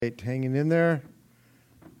Right, hanging in there.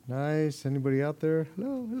 Nice. Anybody out there?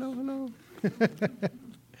 Hello, hello, hello.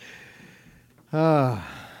 Ah.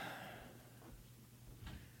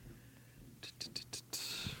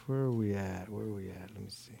 Where are we at? Let me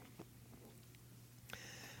see.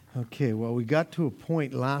 Okay, well, we got to a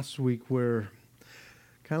point last week where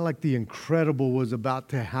kind of like the incredible was about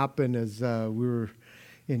to happen as we were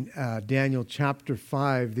in Daniel chapter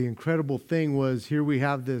 5. The incredible thing was here we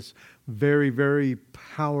have this very, very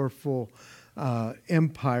powerful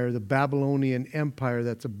empire, the Babylonian Empire,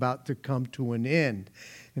 that's about to come to an end.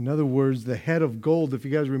 In other words, the head of gold, if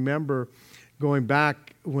you guys remember going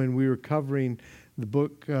back when we were covering the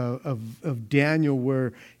book of Daniel,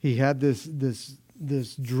 where he had this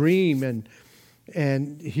dream,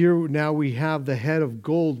 and here now we have the head of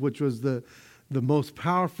gold, which was the most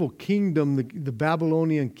powerful kingdom. The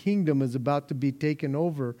Babylonian kingdom is about to be taken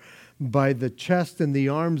over by the chest and the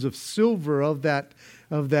arms of silver of that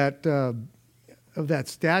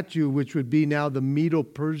statue, which would be now the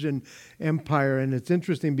Medo-Persian Empire. And it's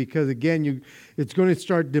interesting because again, it's going to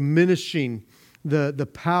start diminishing the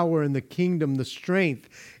power and the kingdom, the strength,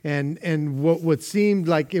 and what seemed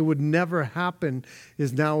like it would never happen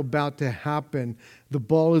is now about to happen. The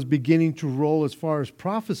ball is beginning to roll as far as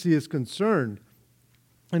prophecy is concerned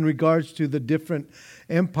in regards to the different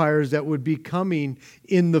empires that would be coming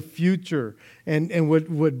in the future. And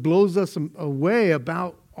what blows us away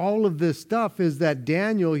about all of this stuff is that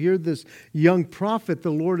Daniel, here this young prophet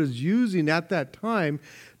the Lord is using at that time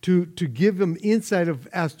to give him insight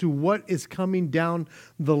as to what is coming down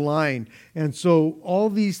the line. And so all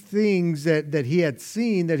these things that he had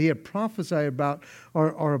seen, that he had prophesied about,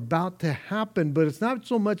 are about to happen. But it's not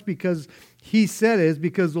so much because he said it, it's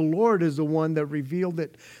because the Lord is the one that revealed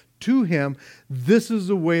it to him. This is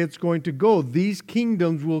the way it's going to go. These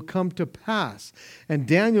kingdoms will come to pass. And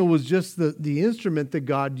Daniel was just the instrument that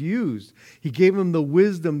God used. He gave him the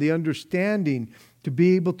wisdom, the understanding to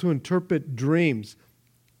be able to interpret dreams.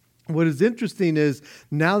 What is interesting is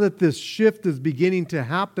now that this shift is beginning to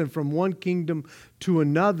happen from one kingdom to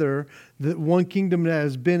another, that one kingdom that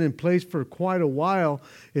has been in place for quite a while,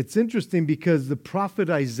 it's interesting because the prophet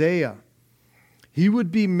Isaiah, he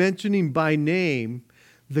would be mentioning by name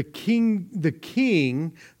the king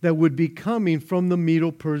that would be coming from the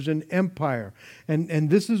Medo-Persian Empire. And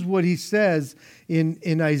this is what he says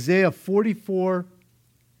in Isaiah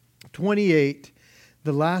 44:28,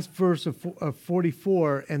 the last verse of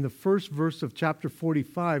 44 and the first verse of chapter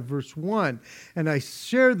 45, verse 1. And I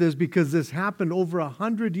share this because this happened over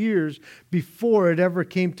 100 years before it ever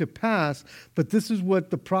came to pass. But this is what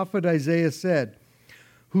the prophet Isaiah said,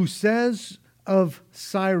 who says of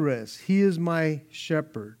Cyrus, he is my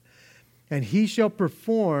shepherd, and he shall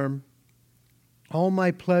perform all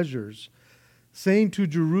my pleasures, saying to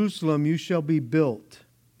Jerusalem, you shall be built,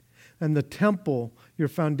 and the temple, your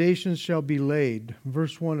foundations shall be laid.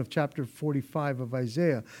 Verse 1 of chapter 45 of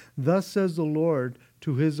Isaiah. Thus says the Lord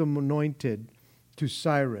to his anointed, to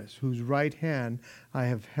Cyrus, whose right hand I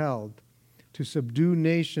have held, to subdue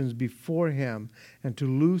nations before him, and to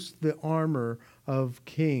loose the armor of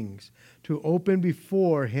kings, to open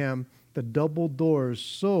before him the double doors,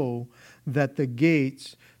 so that the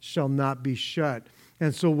gates shall not be shut.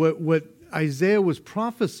 And so what Isaiah was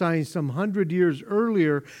prophesying some 100 years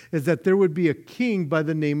earlier is that there would be a king by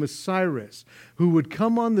the name of Cyrus who would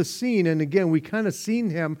come on the scene. And again, we kind of seen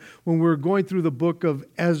him when we were going through the book of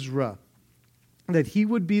Ezra, that he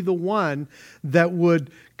would be the one that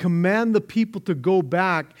would command the people to go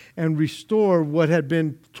back and restore what had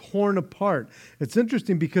been torn apart. It's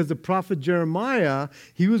interesting because the prophet Jeremiah,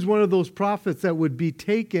 he was one of those prophets that would be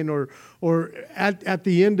taken or at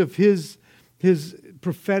the end of his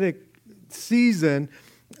prophetic season,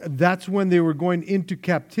 that's when they were going into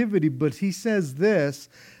captivity. But he says this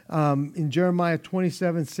in Jeremiah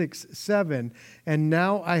 27:6-7, and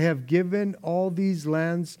now I have given all these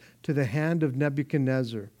lands to the hand of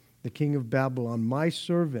Nebuchadnezzar, the king of Babylon, my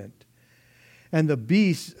servant, and the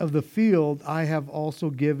beasts of the field I have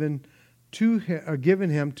also given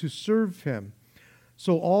him to serve him.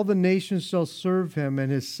 So all the nations shall serve him, and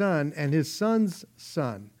his son and his son's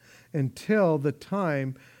son, until the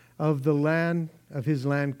time of his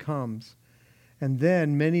land comes. And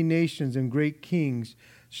then many nations and great kings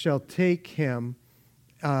shall make him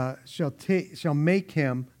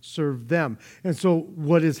serve them. And so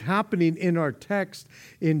what is happening in our text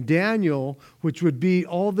in Daniel, which would be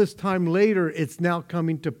all this time later, it's now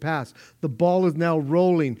coming to pass. The ball is now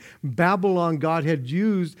rolling. Babylon, God had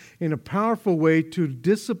used in a powerful way to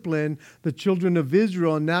discipline the children of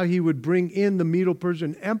Israel, and now he would bring in the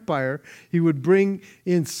Medo-Persian Empire. He would bring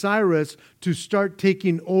in Cyrus to start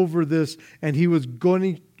taking over this, and he was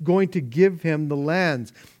going going to give him the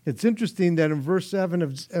lands. It's interesting that in verse 7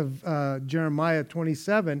 of Jeremiah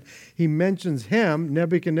 27, he mentions him,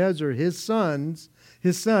 Nebuchadnezzar, his son,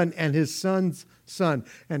 and his son's son.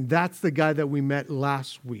 And that's the guy that we met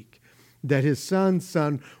last week. That his son's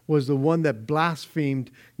son was the one that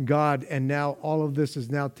blasphemed God, and now all of this is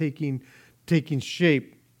now taking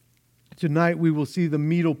shape. Tonight we will see the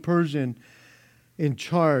Medo-Persian in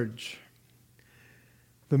charge.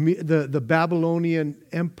 The Babylonian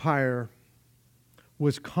Empire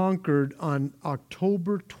was conquered on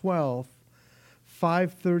October 12th,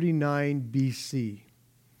 539 BC.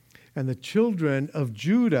 And the children of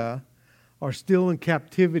Judah are still in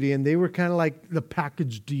captivity, and they were kind of like the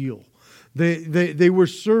package deal. They were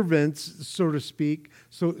servants, so to speak,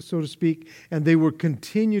 and they were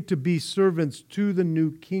continued to be servants to the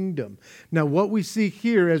new kingdom. Now, what we see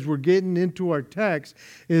here as we're getting into our text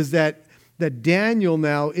is that Daniel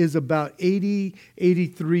now is about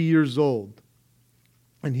 83 years old,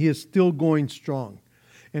 and he is still going strong.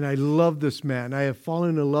 And I love this man. I have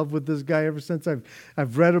fallen in love with this guy ever since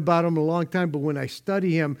I've read about him a long time, but when I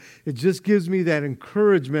study him, it just gives me that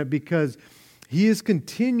encouragement because he is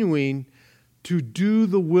continuing to do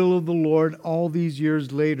the will of the Lord all these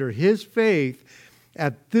years later. His faith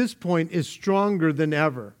at this point is stronger than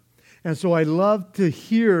ever. And so I love to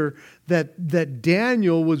hear that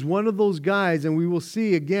Daniel was one of those guys, and we will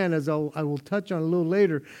see again, as I will touch on a little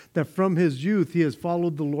later, that from his youth he has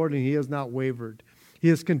followed the Lord and he has not wavered. He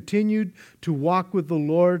has continued to walk with the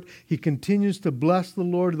Lord. He continues to bless the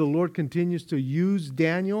Lord. The Lord continues to use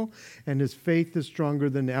Daniel, and his faith is stronger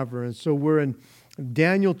than ever. And so we're in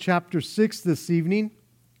Daniel chapter 6 this evening.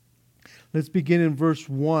 Let's begin in verse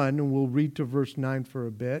 1, and we'll read to verse 9 for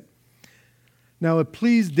a bit. Now it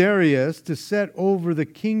pleased Darius to set over the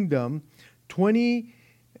kingdom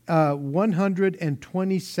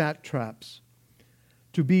 120 satraps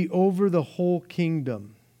to be over the whole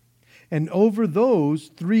kingdom, and over those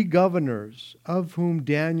 3 governors, of whom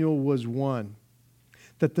Daniel was one,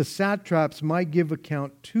 that the satraps might give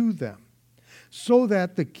account to them, so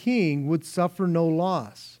that the king would suffer no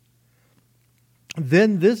loss.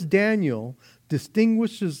 Then this Daniel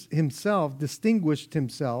distinguished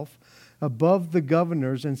himself above the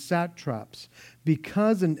governors and satraps,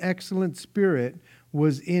 because an excellent spirit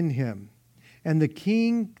was in him. And the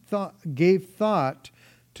king gave thought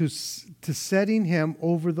to setting him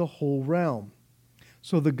over the whole realm.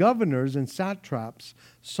 So the governors and satraps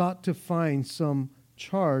sought to find some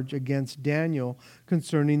charge against Daniel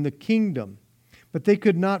concerning the kingdom. But they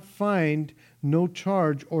could not find no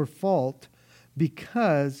charge or fault,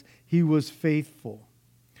 because he was faithful.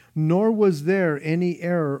 Nor was there any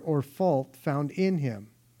error or fault found in him.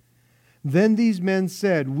 Then these men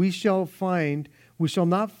said, We shall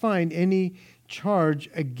not find any charge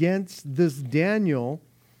against this Daniel,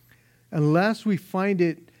 unless we find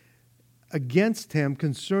it against him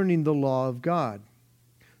concerning the law of God.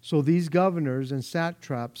 So these governors and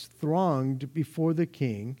satraps thronged before the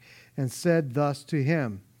king, and said thus to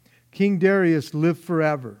him, King Darius, live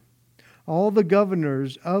forever. All the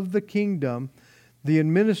governors of the kingdom, the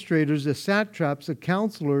administrators, the satraps, the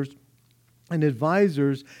counselors, and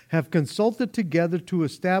advisors have consulted together to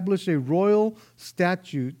establish a royal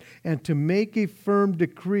statute and to make a firm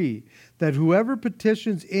decree that whoever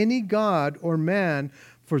petitions any god or man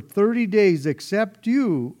for 30 days except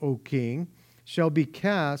you, O king, shall be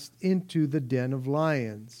cast into the den of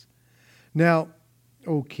lions. Now,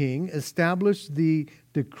 O king, establish the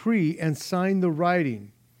decree and sign the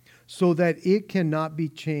writing, so that it cannot be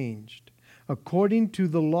changed, according to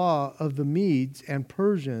the law of the Medes and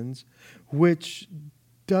Persians, which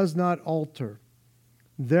does not alter.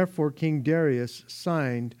 Therefore King Darius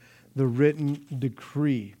signed the written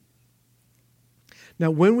decree. Now,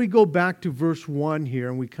 when we go back to verse 1 here,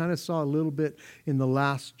 and we kind of saw a little bit in the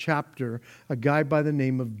last chapter, a guy by the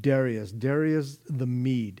name of Darius the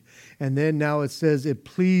Mede. And then now it says it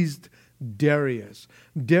pleased Darius.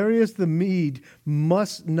 Darius the Mede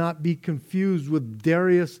must not be confused with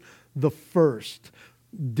Darius the First.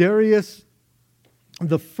 Darius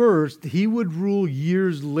the First, he would rule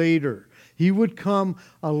years later. He would come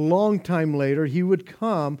a long time later. He would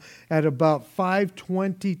come at about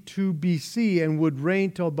 522 BC and would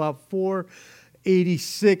reign till about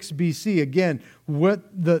 486 BC. Again, what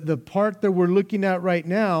the part that we're looking at right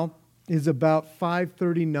now is about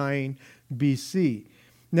 539 BC.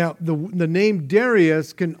 Now, the name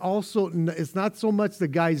Darius can also, it's not so much the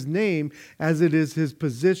guy's name as it is his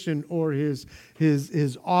position or his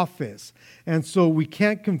office. And so we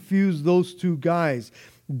can't confuse those two guys.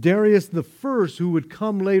 Darius the first, who would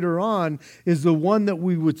come later on, is the one that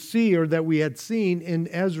we would see, or that we had seen in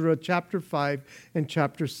Ezra chapter 5 and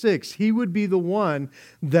chapter 6. He would be the one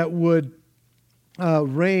that would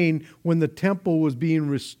reign when the temple was being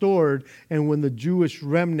restored and when the Jewish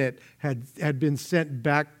remnant had been sent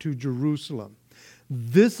back to Jerusalem.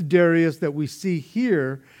 This Darius that we see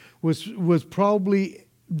here was probably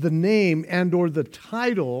the name and or the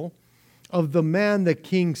title of the man that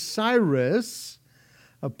King Cyrus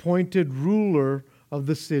appointed ruler of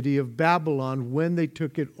the city of Babylon when they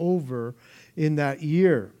took it over in that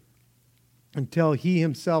year, until he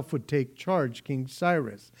himself would take charge, King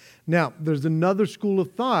Cyrus. Now, there's another school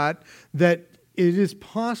of thought that it is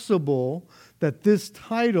possible that this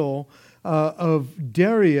title of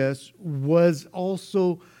Darius was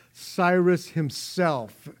also Cyrus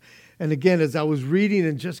himself. And again, as I was reading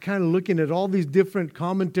and just kind of looking at all these different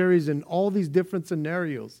commentaries and all these different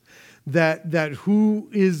scenarios, that who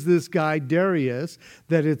is this guy Darius,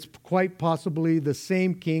 that it's quite possibly the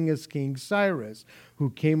same king as King Cyrus, who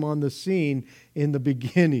came on the scene in the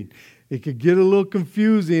beginning. It could get a little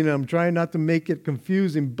confusing. I'm trying not to make it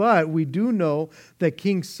confusing, but we do know that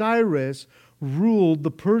King Cyrus ruled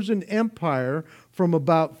the Persian Empire from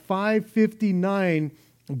about 559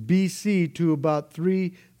 BC to about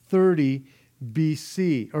 330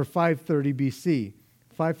 BC, or 530 BC.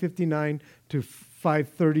 559 to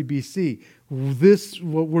 530 BC. This,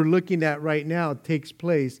 what we're looking at right now, takes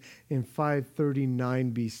place in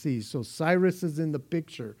 539 BC. So Cyrus is in the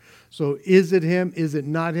picture. So is it him? Is it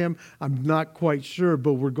not him? I'm not quite sure,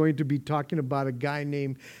 but we're going to be talking about a guy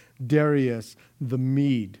named Darius the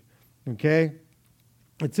Mede. Okay?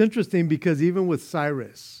 It's interesting because even with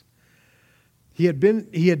Cyrus, he had been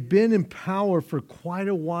in power for quite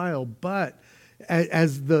a while, but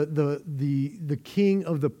as the king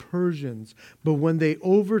of the Persians. But when they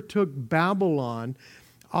overtook Babylon,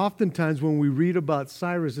 oftentimes when we read about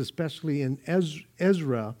Cyrus, especially in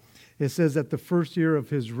Ezra, it says that the first year of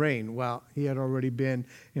his reign. Well, he had already been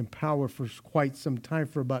in power for quite some time,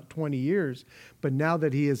 for about 20 years. But now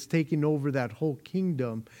that he has taken over that whole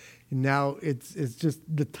kingdom, now it's just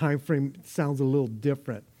the time frame sounds a little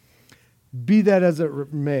different. Be that as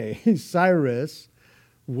it may, Cyrus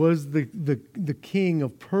was the king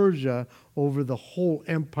of Persia over the whole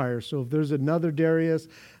empire. So if there's another Darius,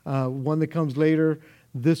 one that comes later,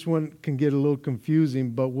 this one can get a little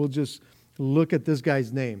confusing, but we'll just look at this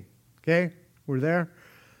guy's name. Okay? We're there?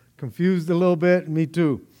 Confused a little bit? Me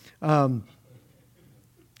too. It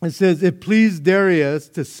says, it pleased Darius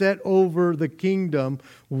to set over the kingdom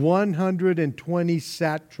 120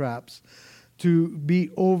 satraps to be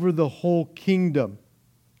over the whole kingdom.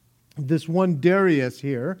 This one Darius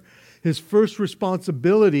here, his first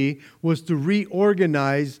responsibility was to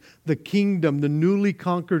reorganize the kingdom, the newly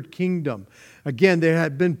conquered kingdom. Again, there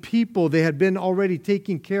had been people, they had been already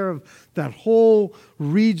taking care of that whole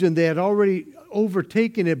region. They had already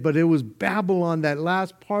overtaken it, but it was Babylon, that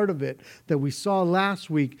last part of it that we saw last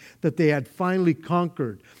week, that they had finally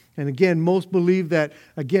conquered. And again, most believe that,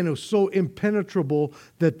 again, it was so impenetrable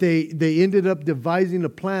that they ended up devising a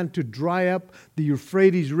plan to dry up the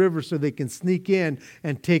Euphrates River so they can sneak in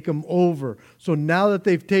and take them over. So now that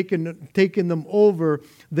they've taken them over,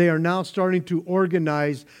 they are now starting to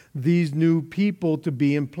organize these new people to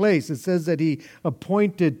be in place. It says that he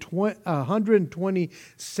appointed 120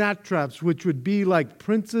 satraps, which would be like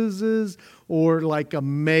princesses or like a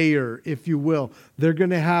mayor, if you will. They're going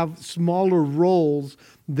to have smaller roles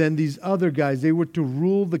than these other guys. They were to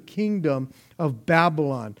rule the kingdom of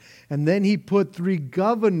Babylon. And then he put 3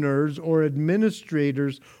 governors or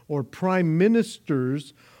administrators or prime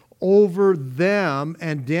ministers over them,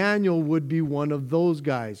 and Daniel would be one of those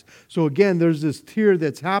guys. So again, there's this tier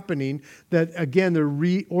that's happening that, again, they're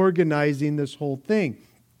reorganizing this whole thing.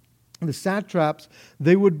 The satraps,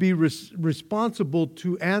 they would be responsible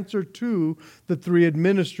to answer to the 3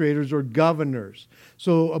 administrators or governors.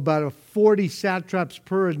 So about 40 satraps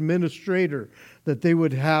per administrator that they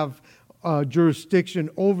would have jurisdiction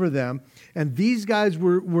over them. And these guys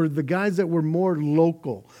were the guys that were more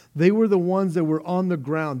local. They were the ones that were on the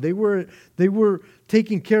ground. They were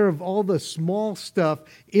taking care of all the small stuff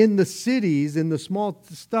in the cities, in the small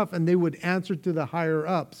stuff, and they would answer to the higher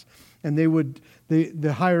ups. And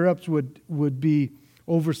the higher ups would be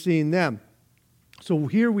overseeing them. So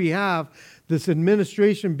here we have this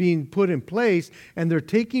administration being put in place, and they're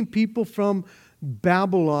taking people from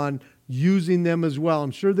Babylon, using them as well.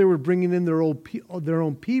 I'm sure they were bringing in their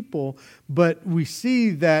own people, but we see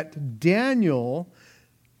that Daniel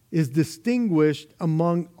is distinguished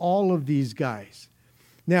among all of these guys.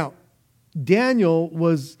 Now, Daniel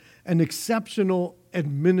was an exceptional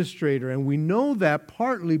administrator. And we know that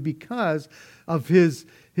partly because of his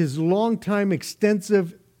long-time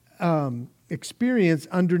extensive experience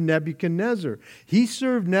under Nebuchadnezzar. He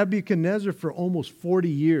served Nebuchadnezzar for almost 40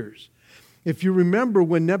 years. If you remember,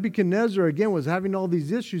 when Nebuchadnezzar, again, was having all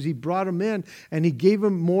these issues, he brought him in and he gave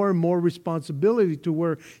him more and more responsibility to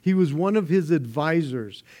where he was one of his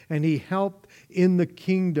advisors and he helped in the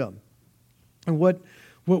kingdom. And what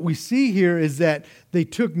we see here is that they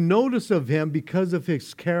took notice of him because of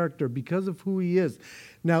his character, because of who he is.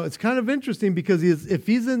 Now, it's kind of interesting because if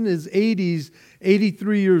he's in his 80s,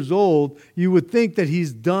 83 years old, you would think that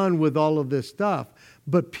he's done with all of this stuff.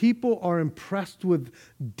 But people are impressed with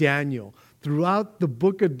Daniel. Throughout the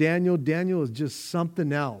book of Daniel, Daniel is just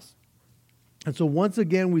something else. And so once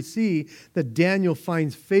again, we see that Daniel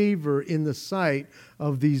finds favor in the sight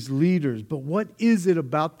of these leaders. But what is it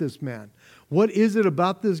about this man? What is it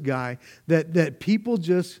about this guy that people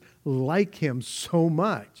just like him so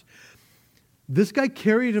much? This guy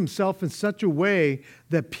carried himself in such a way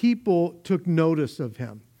that people took notice of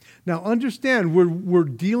him. Now understand, we're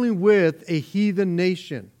dealing with a heathen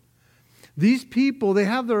nation. These people, they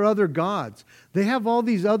have their other gods. They have all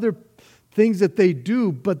these other things that they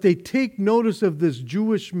do, but they take notice of this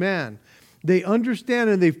Jewish man. They understand,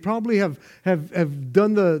 and they probably have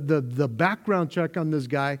done the background check on this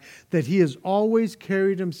guy, that he has always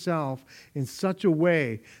carried himself in such a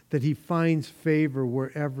way that he finds favor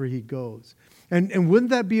wherever he goes. And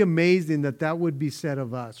wouldn't that be amazing that would be said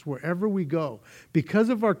of us wherever we go? Because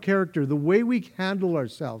of our character, the way we handle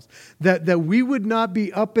ourselves, that we would not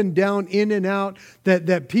be up and down, in and out,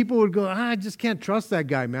 that people would go, I just can't trust that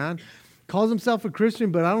guy, man. Calls himself a Christian,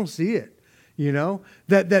 but I don't see it. You know,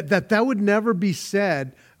 that would never be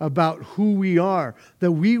said about who we are,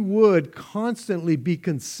 that we would constantly be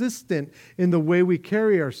consistent in the way we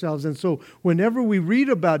carry ourselves. And so whenever we read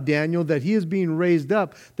about Daniel, that he is being raised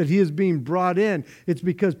up, that he is being brought in, it's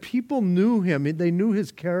because people knew him, they knew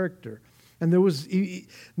his character. And there was,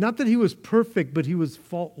 not that he was perfect, but he was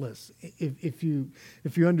faultless, if you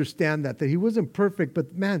understand that he wasn't perfect,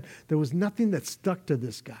 but man, there was nothing that stuck to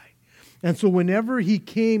this guy. And so whenever he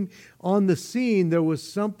came on the scene, there was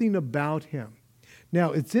something about him.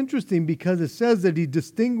 Now, it's interesting because it says that he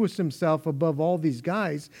distinguished himself above all these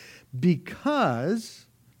guys because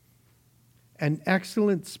an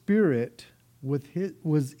excellent spirit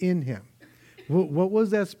was in him. What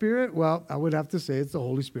was that spirit? Well, I would have to say it's the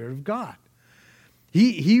Holy Spirit of God.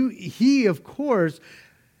 He of course,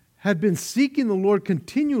 had been seeking the Lord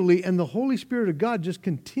continually, and the Holy Spirit of God just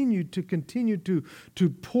continued to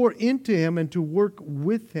pour into him and to work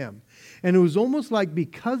with him. And it was almost like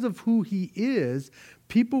because of who he is,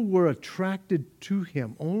 people were attracted to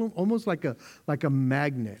him, almost like a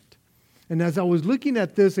magnet. And as I was looking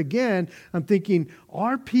at this again, I'm thinking,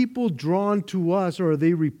 are people drawn to us or are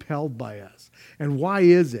they repelled by us? And why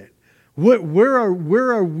is it? Where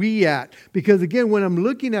are we at? Because again, when I'm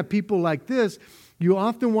looking at people like this, you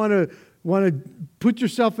often want to put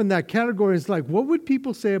yourself in that category. It's like, what would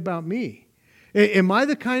people say about me? Am I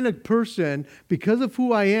the kind of person, because of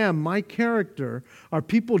who I am, my character, are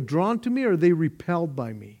people drawn to me or are they repelled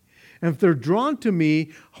by me? And if they're drawn to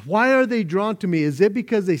me, why are they drawn to me? Is it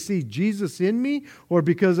because they see Jesus in me or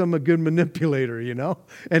because I'm a good manipulator,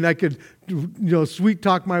 And I could, sweet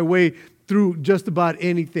talk my way through just about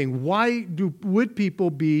anything. Why would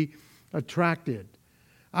people be attracted?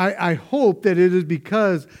 I hope that it is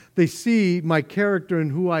because they see my character and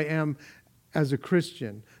who I am as a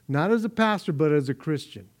Christian. Not as a pastor, but as a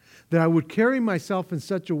Christian. That I would carry myself in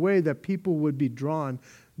such a way that people would be drawn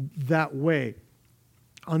that way.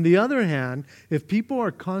 On the other hand, if people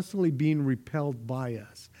are constantly being repelled by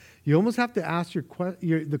us, you almost have to ask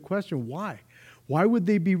the question, why? Why would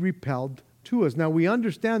they be repelled to us? Now, we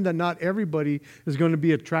understand that not everybody is going to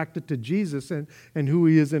be attracted to Jesus and who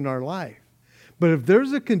he is in our life. But if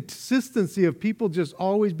there's a consistency of people just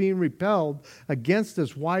always being repelled against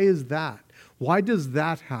us, why is that? Why does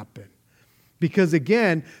that happen? Because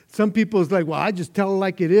again, some people is like, well, I just tell it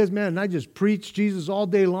like it is, man, and I just preach Jesus all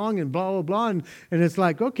day long and blah, blah, blah. And it's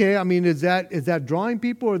like, okay, I mean, is that drawing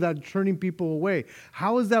people or is that turning people away?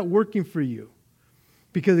 How is that working for you?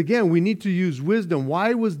 Because again, we need to use wisdom.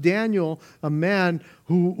 Why was Daniel a man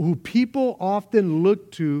who people often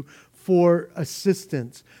look to for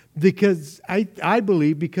assistance? Because I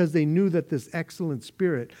believe because they knew that this excellent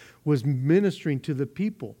spirit was ministering to the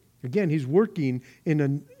people. Again, he's working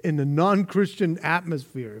in a non-Christian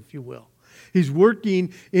atmosphere, if you will. He's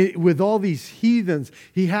working with all these heathens.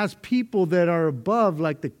 He has people that are above,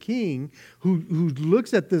 like the king, who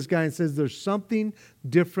looks at this guy and says, there's something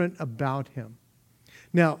different about him.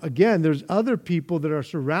 Now, again, there's other people that are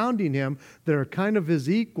surrounding him that are kind of his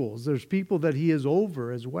equals. There's people that he is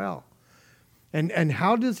over as well. And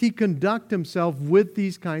how does he conduct himself with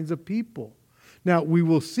these kinds of people? Now, we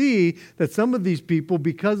will see that some of these people,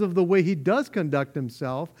 because of the way he does conduct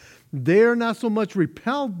himself, they are not so much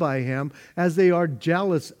repelled by him as they are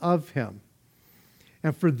jealous of him.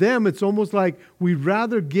 And for them, it's almost like we'd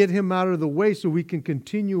rather get him out of the way so we can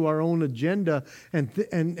continue our own agenda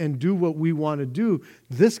and do what we want to do.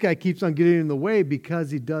 This guy keeps on getting in the way because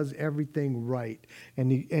he does everything right.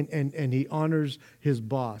 And he honors his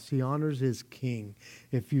boss. He honors his king,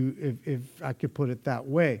 if I could put it that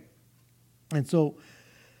way. And so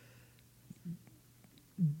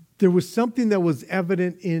there was something that was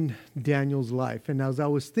evident in Daniel's life. And as I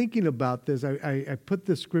was thinking about this, I put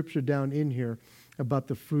the scripture down in here about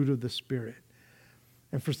the fruit of the Spirit.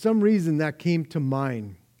 And for some reason that came to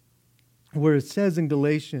mind where it says in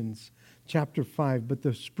Galatians chapter 5, but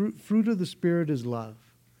the fruit of the Spirit is love,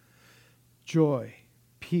 joy,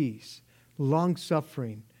 peace,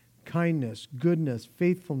 long-suffering, kindness, goodness,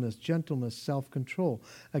 faithfulness, gentleness, self-control.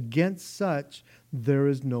 Against such there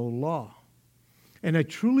is no law. And I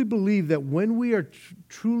truly believe that when we are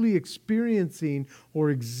truly experiencing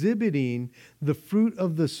or exhibiting the fruit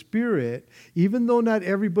of the Spirit, even though not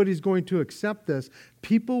everybody's going to accept this,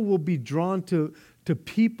 people will be drawn to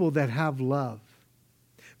people that have love.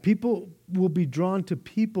 People will be drawn to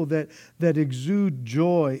people that exude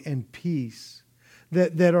joy and peace,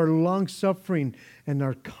 that are long-suffering and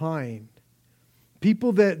are kind.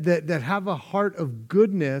 People that have a heart of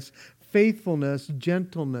goodness, faithfulness,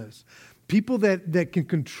 gentleness. People that can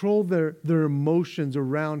control their emotions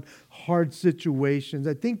around hard situations.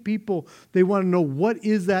 I think people, they want to know, what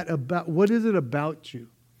is that about? What is it about you?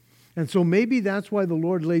 And so maybe that's why the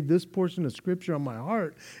Lord laid this portion of Scripture on my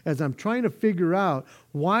heart as I'm trying to figure out,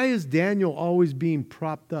 why is Daniel always being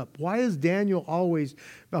propped up? Why is Daniel always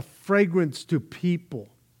a fragrance to people?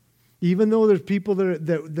 Even though there's people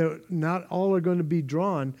that not all are going to be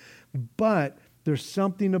drawn, but there's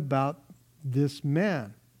something about this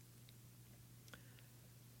man.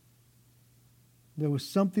 There was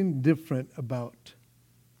something different about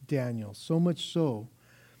Daniel, so much so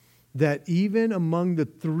that even among the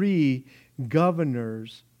three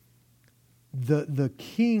governors, the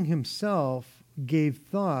king himself gave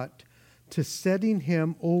thought to setting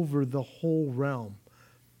him over the whole realm.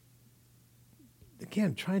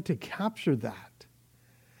 Again, trying to capture that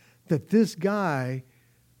this guy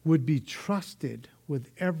would be trusted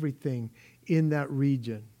with everything in that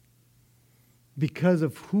region. Because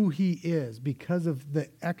of who he is, because of the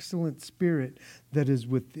excellent spirit that is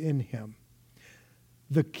within him.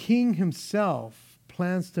 The king himself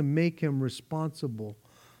plans to make him responsible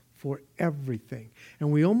for everything.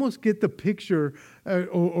 And we almost get the picture,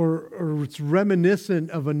 or it's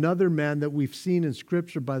reminiscent of another man that we've seen in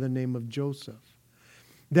Scripture by the name of Joseph.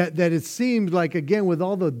 That it seems like, again, with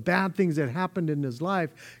all the bad things that happened in his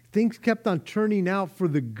life, things kept on turning out for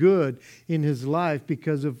the good in his life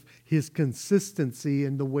because of his consistency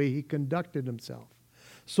in the way he conducted himself.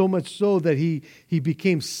 So much so that he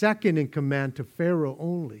became second in command to Pharaoh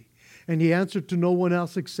only. And he answered to no one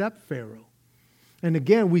else except Pharaoh. And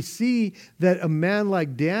again, we see that a man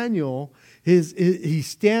like Daniel, he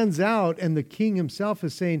stands out, and the king himself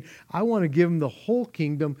is saying, I want to give him the whole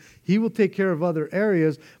kingdom. He will take care of other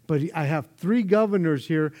areas, but I have 3 governors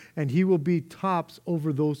here, and he will be tops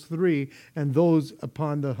over those 3 and those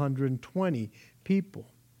upon the 120 people.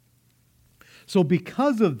 So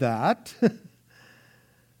because of that,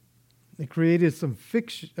 it created some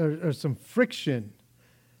friction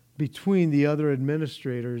between the other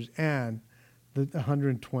administrators and the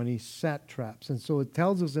 120 satraps. And so it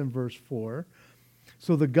tells us in verse 4,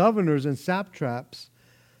 so the governors and satraps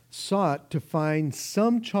sought to find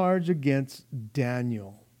some charge against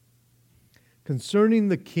Daniel concerning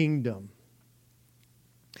the kingdom.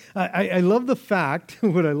 I love the fact,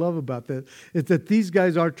 what I love about this, is that these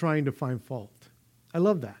guys are trying to find fault. I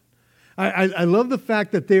love that. I love the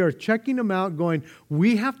fact that they are checking him out, going,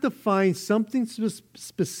 we have to find something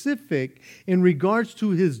specific in regards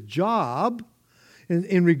to his job,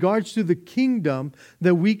 in regards to the kingdom,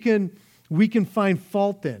 that we can find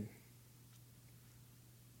fault in.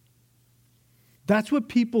 That's what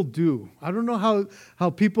people do. I don't know how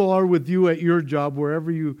people are with you at your job,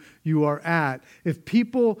 wherever you are at. If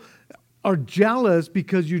people are jealous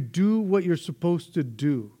because you do what you're supposed to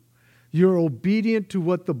do, you're obedient to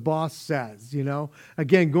what the boss says, you know.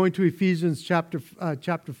 Again, going to Ephesians chapter 5,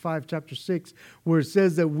 chapter 6, where it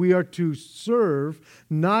says that we are to serve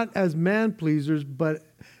not as man pleasers, but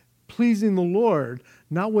pleasing the Lord,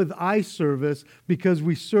 not with eye service, because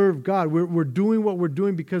we serve God. We're doing what we're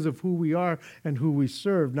doing because of who we are and who we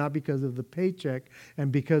serve, not because of the paycheck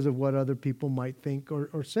and because of what other people might think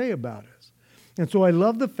or say about us. And so I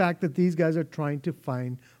love the fact that these guys are trying to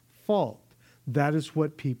find fault. That is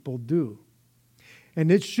what people do. And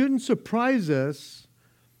it shouldn't surprise us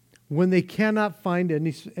when they cannot find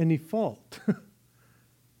any fault.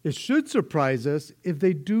 It should surprise us if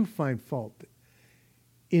they do find fault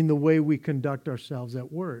in the way we conduct ourselves at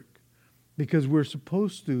work, because we're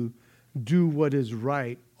supposed to do what is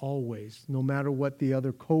right always, no matter what the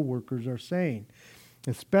other coworkers are saying,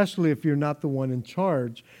 especially if you're not the one in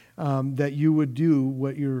charge, that you would do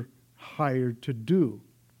what you're hired to do.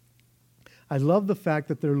 I love the fact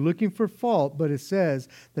that they're looking for fault, but it says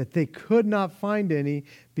that they could not find any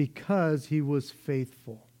because he was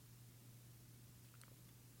faithful.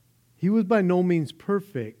 He was by no means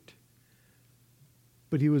perfect,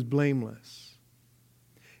 but he was blameless.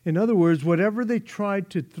 In other words, whatever they tried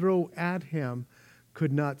to throw at him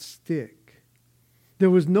could not stick. There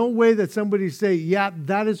was no way that somebody say, yeah,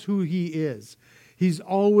 that is who he is. He's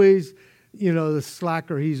always, the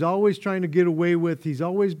slacker. He's always trying to get away with. He's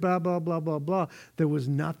always blah, blah, blah, blah, blah. There was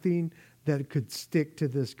nothing that could stick to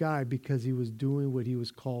this guy because he was doing what he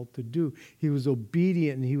was called to do. He was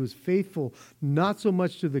obedient and he was faithful, not so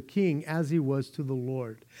much to the king as he was to the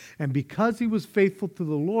Lord. And because he was faithful to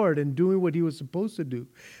the Lord and doing what he was supposed to do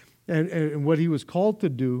and what he was called to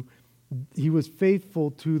do, he was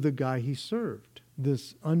faithful to the guy he served,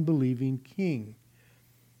 this unbelieving king.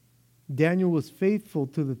 Daniel was faithful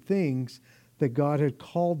to the things that God had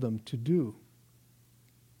called him to do.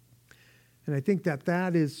 And I think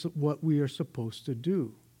that is what we are supposed to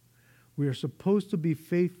do. We are supposed to be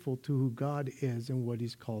faithful to who God is and what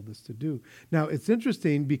he's called us to do. Now, it's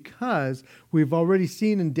interesting because we've already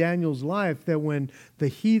seen in Daniel's life that when the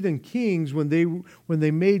heathen kings, when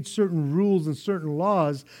they made certain rules and certain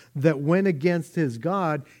laws that went against his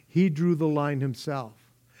God, he drew the line himself.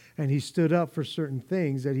 And he stood up for certain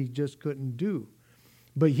things that he just couldn't do.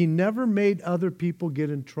 But he never made other people get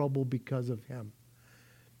in trouble because of him.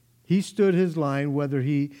 He stood his line whether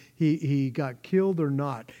he got killed or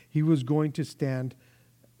not. He was going to stand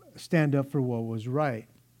up for what was right.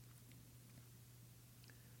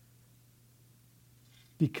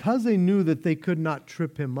 Because they knew that they could not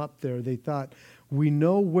trip him up there, they thought, we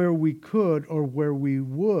know where we could or where we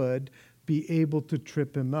would be able to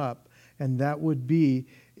trip him up. And that would be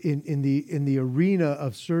in the arena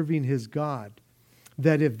of serving his God.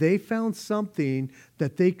 That if they found something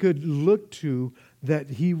that they could look to, that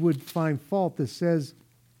he would find fault. It says,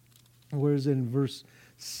 whereas in verse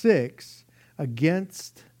 6,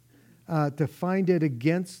 to find it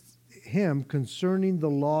against him concerning the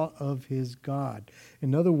law of his God.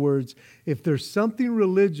 In other words, if there's something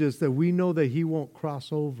religious that we know that he won't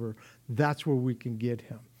cross over, that's where we can get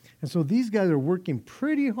him. And so these guys are working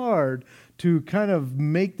pretty hard to kind of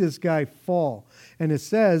make this guy fall. And it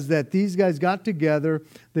says that these guys got together,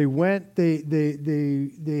 they went,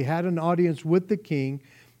 they had an audience with the king,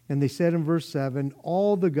 and they said in verse 7,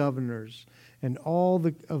 all the governors and all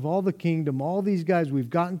the kingdom, all these guys,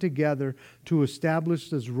 we've gotten together to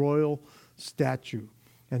establish this royal statute.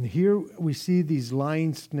 And here we see these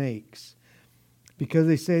lying snakes, because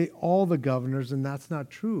they say all the governors, and that's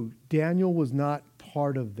not true. Daniel was not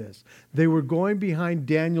part of this. They were going behind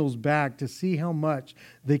Daniel's back to see how much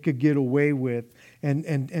they could get away with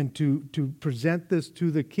and to present this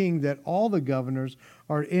to the king, that all the governors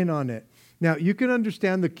are in on it. Now, you can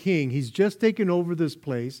understand the king. He's just taken over this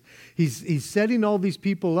place. He's setting all these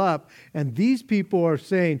people up, and these people are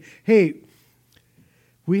saying, hey,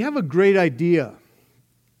 we have a great idea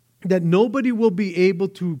that nobody will be able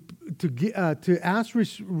to ask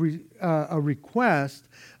a request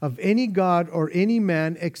of any god or any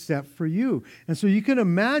man except for you. And so you can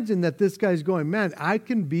imagine that this guy's going, man, I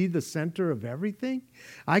can be the center of everything.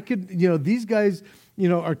 I could, these guys,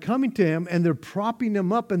 are coming to him and they're propping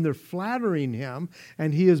him up and they're flattering him,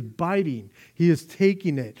 and he is biting. He is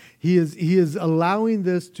taking it. He is allowing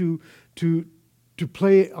this to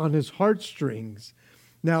play on his heartstrings.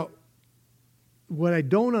 Now, what I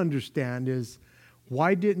don't understand is,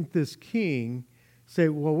 why didn't this king say,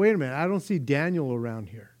 well, wait a minute, I don't see Daniel around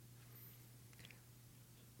here.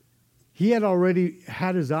 He had already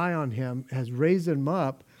had his eye on him, has raised him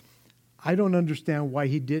up. I don't understand why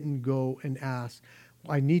he didn't go and ask.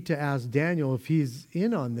 I need to ask Daniel if he's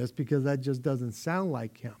in on this, because that just doesn't sound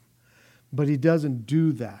like him. But he doesn't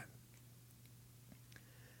do that.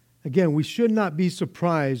 Again, we should not be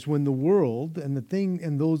surprised when the world and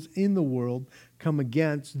those in the world come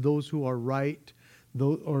against those who are right,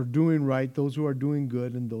 those or doing right, those who are doing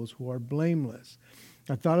good, and those who are blameless.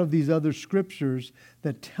 I thought of these other scriptures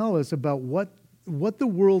that tell us about what the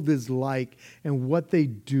world is like and what they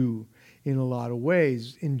do in a lot of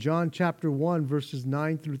ways. In John chapter 1, verses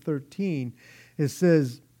 9 through 13, it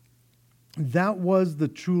says, "That was the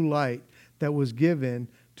true light that was given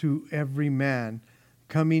to every man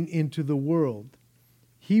coming into the world.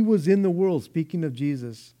 He was in the world," speaking of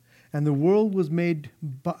Jesus, "and the world was made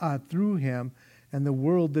through him, and the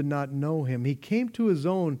world did not know him. He came to his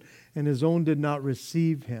own, and his own did not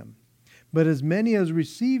receive him. But as many as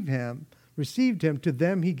received him, to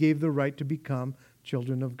them he gave the right to become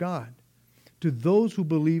children of God, to those who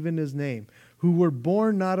believe in his name, who were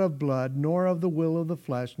born not of blood, nor of the will of the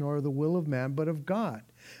flesh, nor of the will of man, but of God."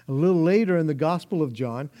 A little later in the Gospel of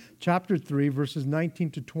John, chapter 3, verses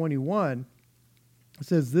 19 to 21, it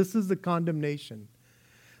says, "This is the condemnation,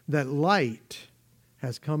 that light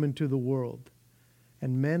has come into the world,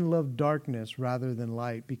 and men love darkness rather than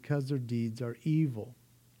light, because their deeds are evil.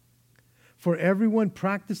 For everyone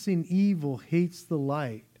practicing evil hates the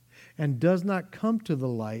light, and does not come to the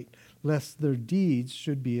light, lest their deeds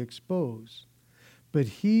should be exposed. But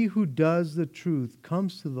he who does the truth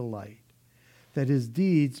comes to the light, that his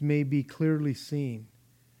deeds may be clearly seen,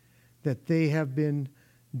 that they have been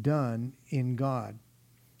done in God."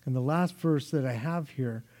 And the last verse that I have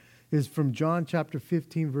here is from John chapter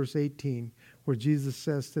 15, verse 18, where Jesus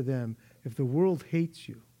says to them, "If the world hates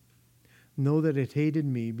you, know that it hated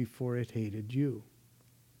me before it hated you."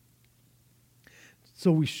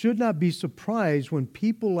 So we should not be surprised when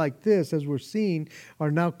people like this, as we're seeing, are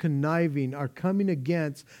now conniving, are coming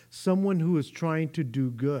against someone who is trying to do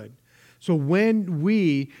good. So when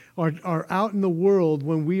we are out in the world,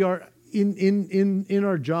 when we are in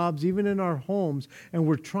our jobs, even in our homes, and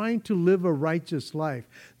we're trying to live a righteous life,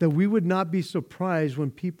 that we would not be surprised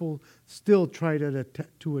when people still try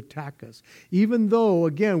to attack us. Even though,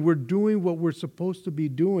 again, we're doing what we're supposed to be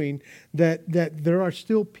doing, that there are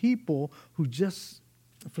still people who just,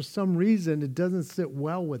 for some reason, it doesn't sit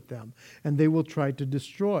well with them, and they will try to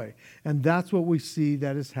destroy. And that's what we see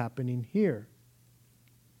that is happening here.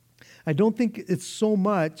 I don't think it's so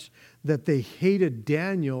much that they hated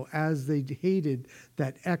Daniel as they hated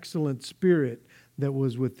that excellent spirit that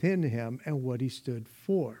was within him and what he stood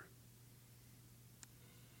for.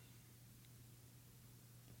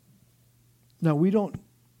 Now, we don't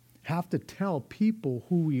have to tell people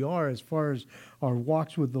who we are as far as our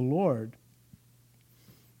walks with the Lord,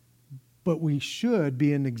 but we should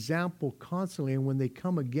be an example constantly, and when they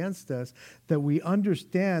come against us, that we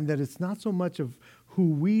understand that it's not so much of who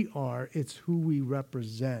we are, it's who we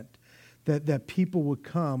represent, that people would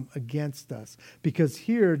come against us. Because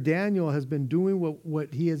here, Daniel has been doing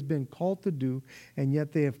what he has been called to do, and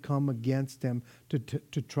yet they have come against him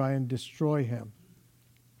to try and destroy him.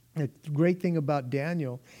 The great thing about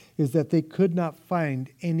Daniel is that they could not find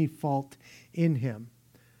any fault in him.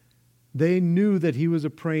 They knew that he was a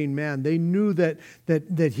praying man. They knew that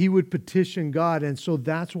he would petition God, and so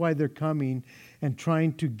that's why they're coming and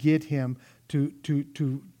trying to get him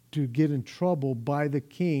to get in trouble by the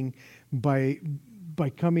king, by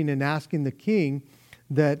coming and asking the king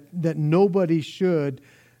that nobody should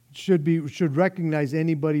recognize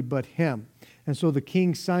anybody but him. And so the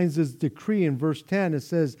king signs this decree in verse 10. It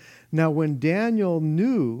says, "Now when Daniel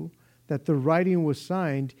knew that the writing was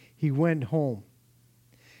signed, he went home.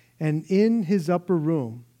 And in his upper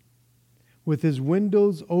room, with his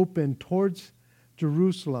windows open towards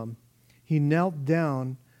Jerusalem, he knelt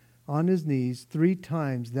down on his knees 3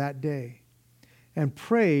 times that day, and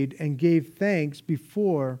prayed and gave thanks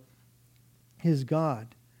before his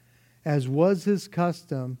God, as was his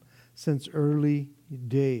custom since early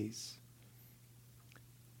days.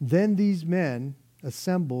 Then these men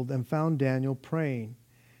assembled and found Daniel praying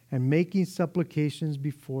and making supplications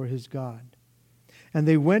before his God. And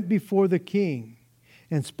they went before the king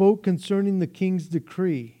and spoke concerning the king's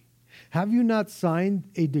decree. Have you not signed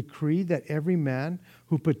a decree that every man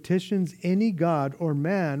who petitions any god or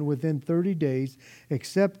man within 30 days,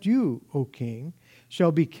 except you, O king,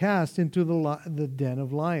 shall be cast into the den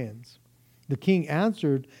of lions? The king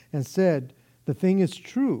answered and said, The thing is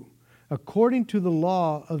true, according to the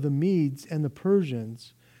law of the Medes and the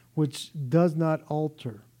Persians, which does not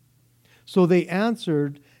alter. So they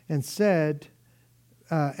answered and said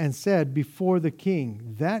before the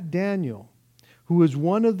king, that Daniel, who is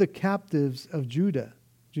one of the captives of Judea,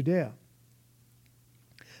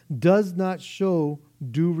 does not show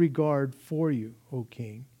due regard for you, O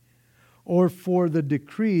king, or for the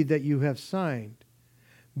decree that you have signed,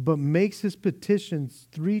 but makes his petitions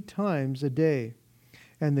 3 times a day.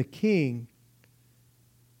 And the king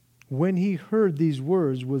when he heard these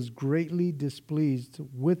words, was greatly displeased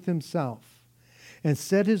with himself, and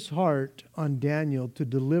set his heart on Daniel to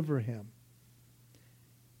deliver him.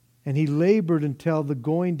 And he labored until the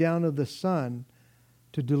going down of the sun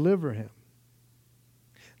to deliver him.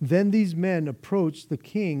 Then these men approached the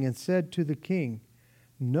king and said to the king,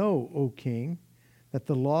 "Know, O king, that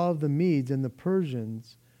the law of the Medes and the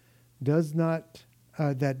Persians does not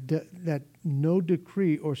that no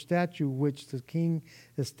decree or statute which the king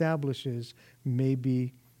establishes may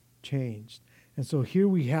be changed." And so here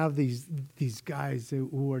we have these guys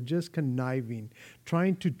who are just conniving,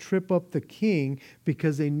 trying to trip up the king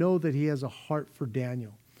because they know that he has a heart for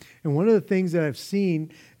Daniel. And one of the things that I've seen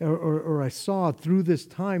or I saw through this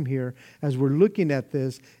time here as we're looking at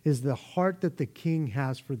this is the heart that the king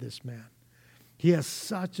has for this man. He has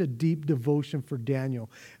such a deep devotion for Daniel.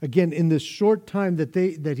 Again, in this short time that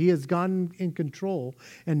he has gotten in control,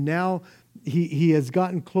 and now he has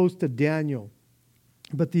gotten close to Daniel.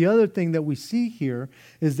 But the other thing that we see here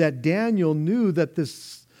is that Daniel knew that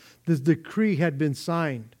this decree had been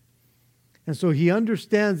signed. And so he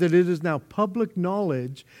understands that it is now public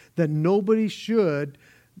knowledge that nobody should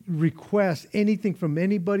request anything from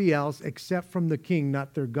anybody else except from the king,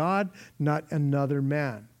 not their God, not another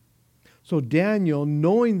man. So Daniel,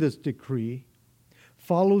 knowing this decree,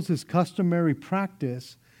 follows his customary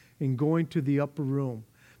practice in going to the upper room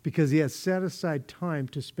because he has set aside time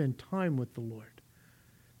to spend time with the Lord.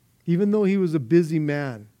 Even though he was a busy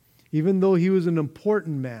man, even though he was an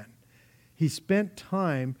important man, he spent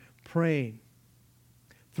time praying.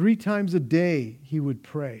 3 times a day he would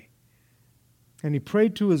pray. And he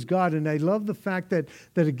prayed to his God. And I love the fact that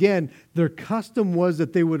again, their custom was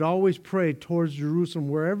that they would always pray towards Jerusalem,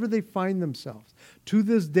 wherever they find themselves. To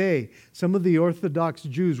this day, some of the Orthodox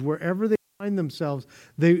Jews, wherever they find themselves,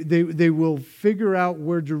 they will figure out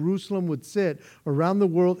where Jerusalem would sit around the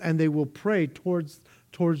world, and they will pray towards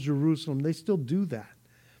Jerusalem. They still do that.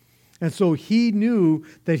 And so he knew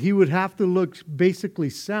that he would have to look basically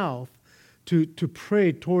south to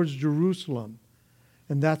pray towards Jerusalem.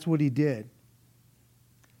 And that's what he did.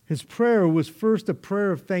 His prayer was first a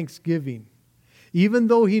prayer of thanksgiving. Even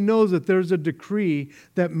though he knows that there's a decree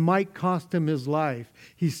that might cost him his life,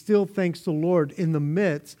 he still thanks the Lord in the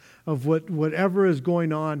midst of whatever is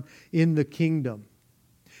going on in the kingdom.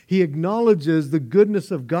 He acknowledges the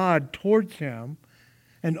goodness of God towards him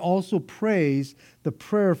and also prays the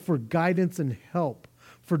prayer for guidance and help,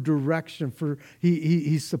 for direction.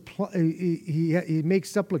 He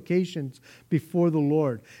makes supplications before the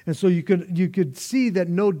Lord. And so you could see that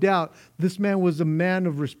no doubt this man was a man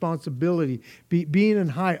of responsibility. Being in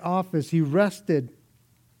high office, he rested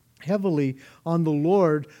heavily on the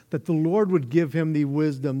Lord, that the Lord would give him the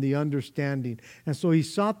wisdom, the understanding. And so he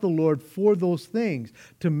sought the Lord for those things,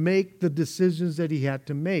 to make the decisions that he had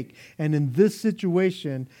to make. And in this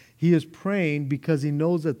situation, he is praying because he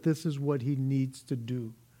knows that this is what he needs to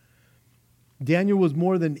do. Daniel was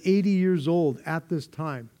more than 80 years old at this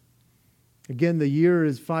time. Again, the year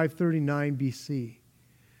is 539 BC.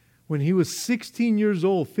 When he was 16 years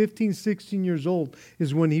old, 15, 16 years old,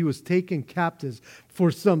 is when he was taken captive.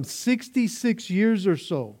 For some 66 years or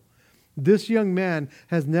so, this young man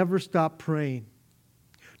has never stopped praying.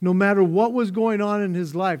 No matter what was going on in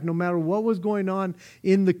his life, no matter what was going on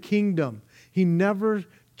in the kingdom, he never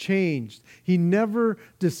changed. He never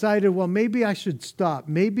decided, well, maybe I should stop.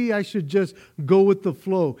 Maybe I should just go with the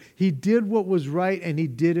flow. He did what was right, and he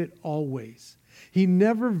did it always. He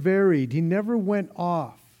never varied. He never went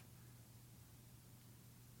off.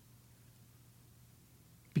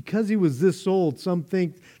 Because he was this old, some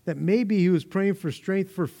think that maybe he was praying for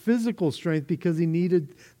strength, for physical strength, because he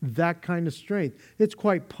needed that kind of strength. It's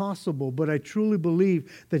quite possible, but I truly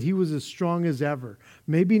believe that he was as strong as ever.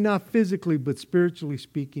 Maybe not physically, but spiritually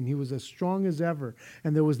speaking, he was as strong as ever,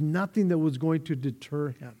 and there was nothing that was going to deter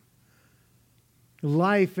him.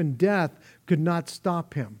 Life and death could not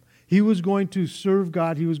stop him. He was going to serve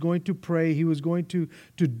God. He was going to pray. He was going to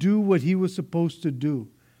do what he was supposed to do.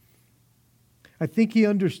 I think he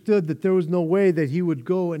understood that there was no way that he would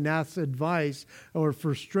go and ask advice or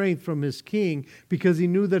for strength from his king, because he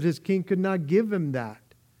knew that his king could not give him that.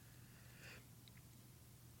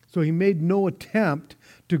 So he made no attempt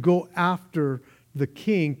to go after the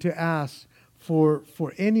king to ask for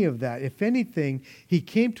any of that. If anything, he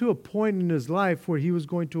came to a point in his life where he was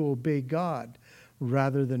going to obey God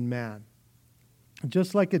rather than man.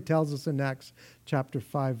 Just like it tells us in Acts chapter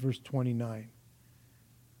 5, verse 29.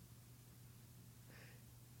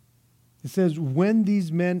 It says, when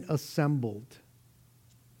these men assembled,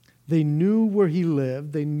 they knew where he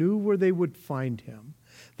lived. They knew where they would find him.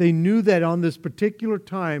 They knew that on this particular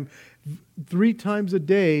time, 3 times a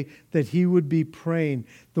day that he would be praying.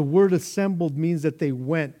 The word assembled means that they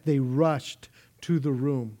went, they rushed to the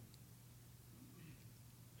room.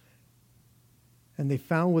 And they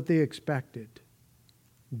found what they expected.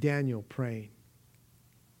 Daniel praying.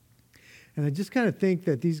 And I just kind of think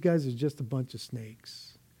that these guys are just a bunch of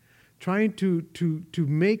snakes. Trying to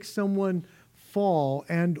make someone fall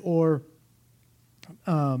and or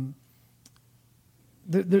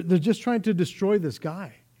they're just trying to destroy this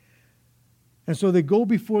guy. And so they go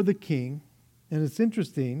before the king. And it's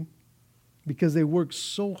interesting because they work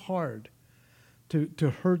so hard to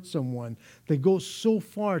hurt someone. They go so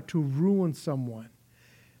far to ruin someone.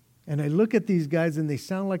 And I look at these guys and they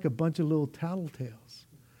sound like a bunch of little tattletales.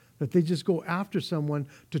 That they just go after someone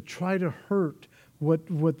to try to hurt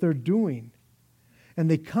what they're doing. And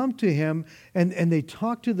they come to him and they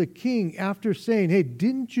talk to the king after saying, hey,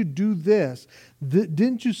 didn't you do this?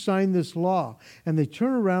 Didn't you sign this law? And they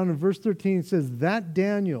turn around in verse 13 and says, that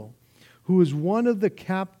Daniel, who is one of the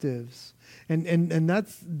captives, and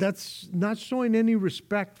that's not showing any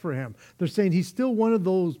respect for him. They're saying he's still one of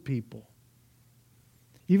those people.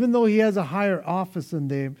 Even though he has a higher office than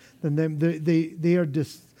them, they are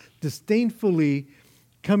disdainfully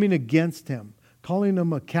coming against him, calling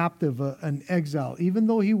him a captive, an exile. Even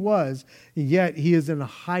though he was, yet he is in a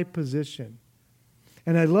high position.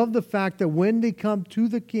 And I love the fact that when they come to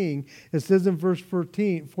the king, it says in verse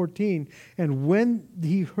 14, and when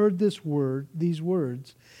he heard these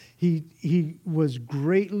words, he was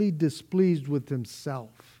greatly displeased with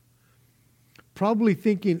himself. Probably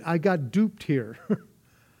thinking, I got duped here.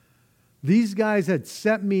 These guys had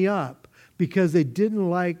set me up because they didn't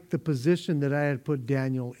like the position that I had put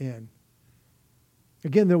Daniel in.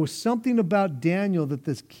 Again, there was something about Daniel that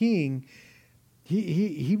this king,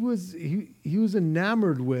 he was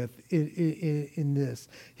enamored with in this.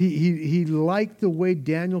 He liked the way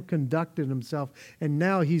Daniel conducted himself, and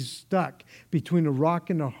now he's stuck between a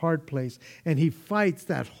rock and a hard place, and he fights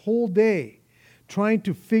that whole day trying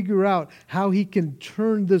to figure out how he can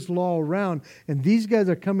turn this law around. And these guys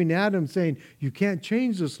are coming at him saying, you can't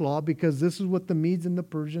change this law because this is what the Medes and the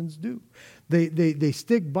Persians do. They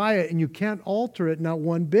stick by it and you can't alter it, not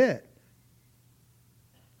one bit.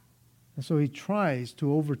 And so he tries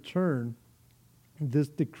to overturn this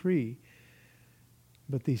decree,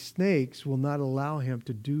 but these snakes will not allow him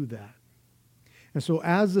to do that. And so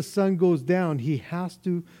as the sun goes down, he has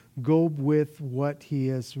to go with what he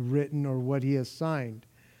has written or what he has signed.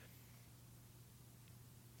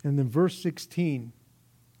 And then verse 16.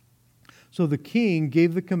 So the king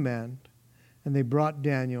gave the command, and they brought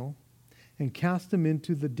Daniel and cast him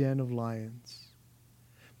into the den of lions.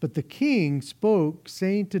 But the king spoke,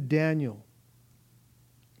 saying to Daniel,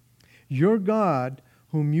 your God,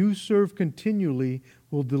 whom you serve continually,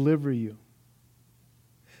 will deliver you.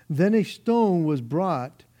 Then a stone was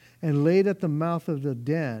brought and laid at the mouth of the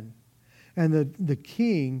den, and the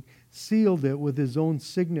king sealed it with his own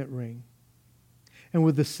signet ring. And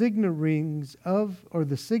with the signet rings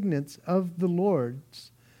the signets of the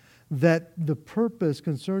Lord's, that the purpose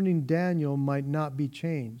concerning Daniel might not be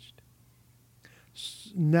changed.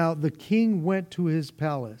 Now the king went to his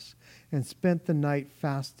palace and spent the night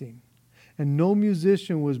fasting, and no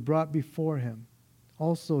musician was brought before him.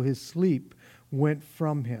 Also his sleep went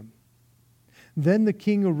from him. Then the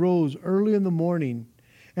king arose early in the morning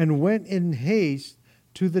and went in haste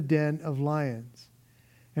to the den of lions.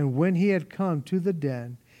 And when he had come to the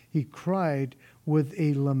den, he cried with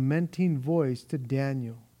a lamenting voice to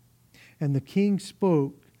Daniel. And the king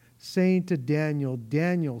spoke, saying to Daniel,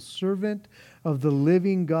 Daniel, servant of the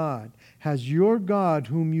living God, has your God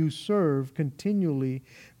whom you serve continually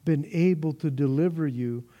been able to deliver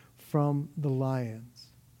you from the lions?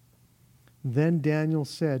 Then Daniel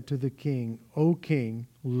said to the king, O king,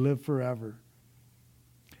 live forever.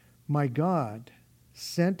 My God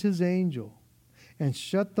sent his angel and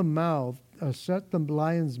shut the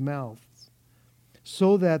lions' mouths,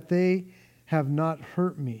 so that they have not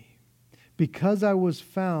hurt me, because I was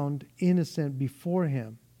found innocent before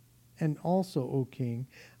him. And also, O king,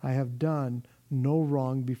 I have done no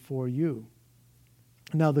wrong before you.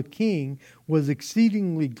 Now the king was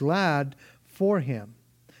exceedingly glad for him,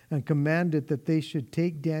 and commanded that they should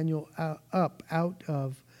take Daniel up out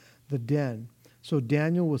of the den. So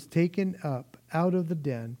Daniel was taken up out of the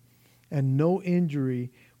den, and no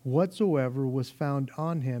injury whatsoever was found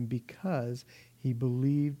on him, because he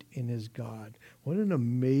believed in his God. What an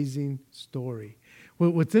amazing story.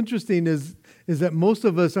 What's interesting is that most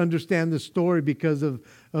of us understand the story because of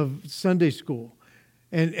Sunday school.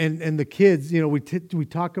 And the kids, we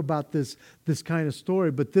talk about this kind of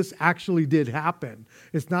story, but this actually did happen.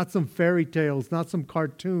 It's not some fairy tale. It's not some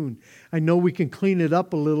cartoon. I know we can clean it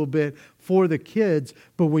up a little bit for the kids,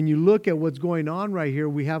 but when you look at what's going on right here,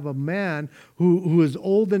 we have a man who is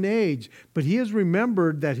old in age, but he has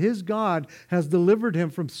remembered that his God has delivered him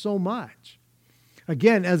from so much.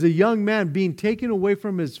 Again, as a young man, being taken away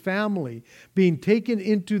from his family, being taken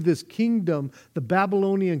into this kingdom, the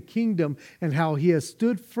Babylonian kingdom, and how he has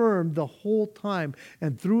stood firm the whole time.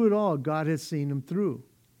 And through it all, God has seen him through.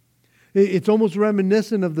 It's almost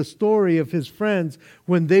reminiscent of the story of his friends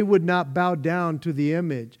when they would not bow down to the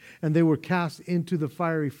image and they were cast into the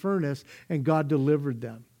fiery furnace and God delivered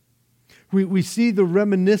them. We see the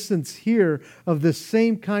reminiscence here of the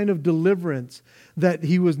same kind of deliverance, that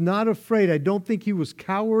he was not afraid. I don't think he was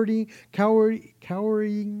cowering.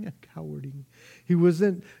 He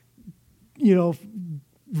wasn't,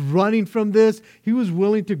 running from this. He was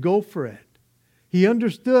willing to go for it. He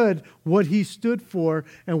understood what he stood for,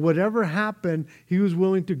 and whatever happened, he was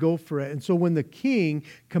willing to go for it. And so when the king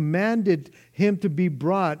commanded him to be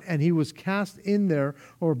brought and he was cast in there,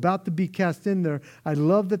 or about to be cast in there, I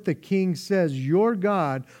love that the king says, "Your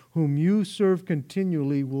God, whom you serve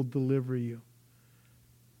continually, will deliver you."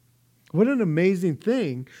 What an amazing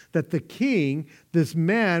thing that the king, this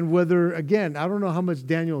man, whether, again, I don't know how much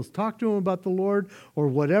Daniel has talked to him about the Lord or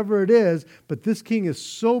whatever it is, but this king is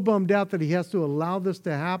so bummed out that he has to allow this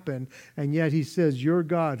to happen. And yet he says, "Your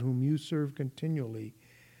God, whom you serve continually,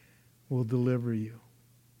 will deliver you."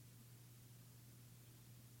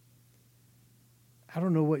 I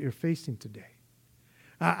don't know what you're facing today.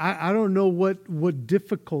 I don't know what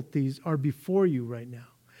difficulties are before you right now.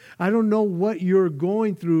 I don't know what you're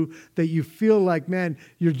going through that you feel like, man,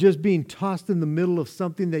 you're just being tossed in the middle of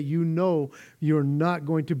something that you know you're not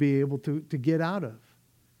going to be able to get out of.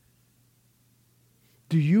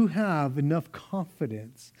 Do you have enough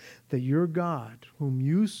confidence that your God, whom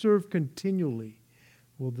you serve continually,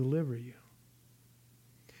 will deliver you?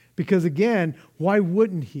 Because again, why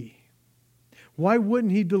wouldn't he? Why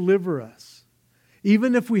wouldn't he deliver us?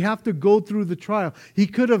 Even if we have to go through the trial, he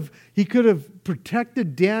could have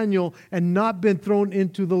protected Daniel and not been thrown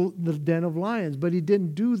into the den of lions, but he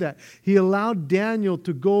didn't do that. He allowed Daniel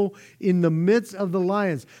to go in the midst of the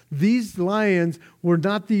lions. These lions were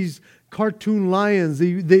not these cartoon lions.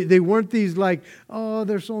 They weren't these like, oh,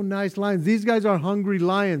 they're so nice lions. These guys are hungry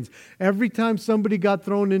lions. Every time somebody got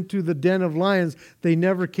thrown into the den of lions, they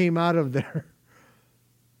never came out of there.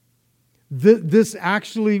 This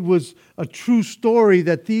actually was a true story,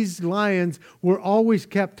 that these lions were always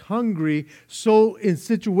kept hungry. So in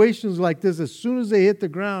situations like this, as soon as they hit the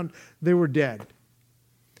ground, they were dead.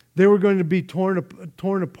 They were going to be torn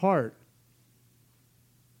apart.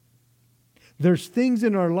 There's things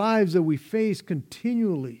in our lives that we face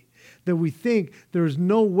continually that we think there's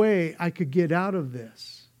no way I could get out of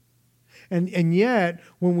this. And yet,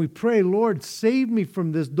 when we pray, "Lord, save me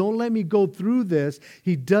from this. Don't let me go through this,"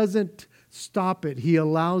 He doesn't stop it. He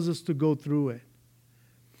allows us to go through it.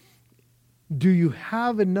 Do you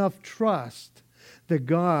have enough trust that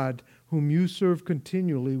God, whom you serve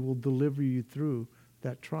continually, will deliver you through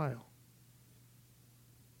that trial?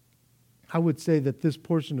 I would say that this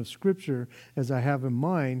portion of Scripture, as I have in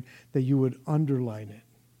mind, that you would underline it,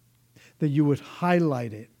 that you would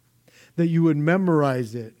highlight it, that you would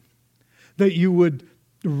memorize it, that you would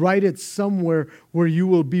write it somewhere where you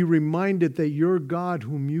will be reminded that your God,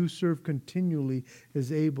 whom you serve continually,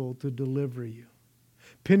 is able to deliver you.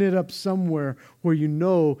 Pin it up somewhere where you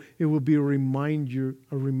know it will be a reminder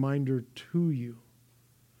to you,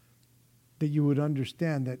 that you would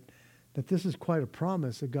understand that this is quite a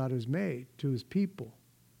promise that God has made to His people.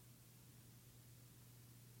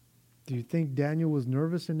 Do you think Daniel was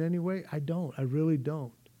nervous in any way? I don't. I really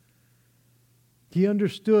don't. He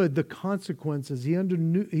understood the consequences. He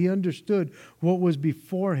understood what was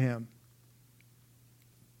before him.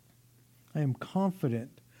 I am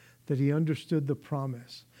confident that he understood the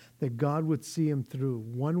promise that God would see him through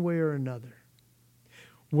one way or another.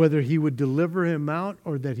 Whether He would deliver him out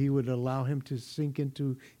or that He would allow him to sink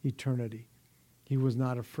into eternity. He was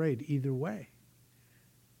not afraid either way.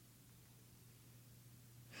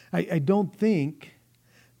 I don't think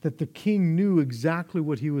that the king knew exactly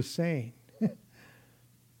what he was saying.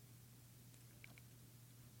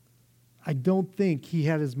 I don't think he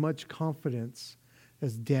had as much confidence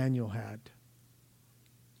as Daniel had.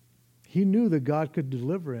 He knew that God could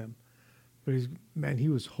deliver him, but he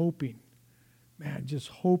was hoping, just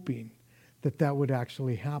hoping that would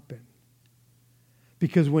actually happen.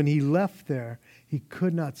 Because when he left there, he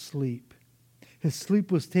could not sleep. His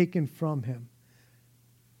sleep was taken from him.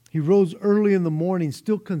 He rose early in the morning,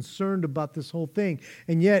 still concerned about this whole thing.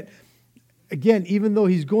 And yet, again, even though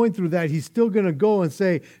he's going through that, he's still going to go and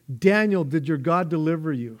say, Daniel, did your God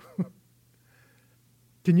deliver you?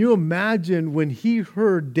 Can you imagine when he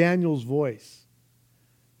heard Daniel's voice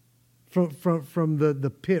from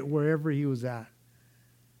the pit, wherever he was at?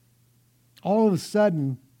 All of a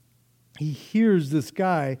sudden, he hears this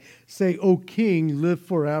guy say, O king, live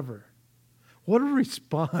forever. What a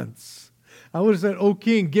response. I would have said, O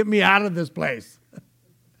king, get me out of this place.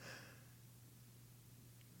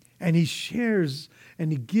 And he shares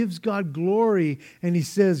and he gives God glory, and he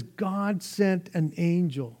says, God sent an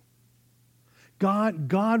angel.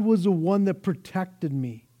 God was the one that protected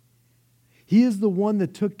me. He is the one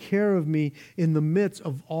that took care of me in the midst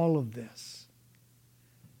of all of this.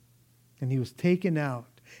 And he was taken out,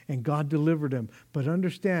 and God delivered him. But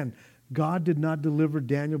understand, God did not deliver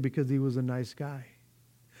Daniel because he was a nice guy.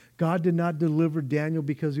 God did not deliver Daniel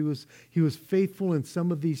because he was faithful in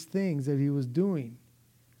some of these things that he was doing.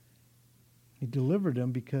 He delivered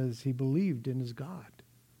him because he believed in his God.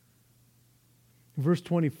 Verse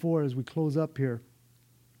 24, as we close up here.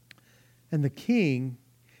 And the king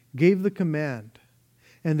gave the command,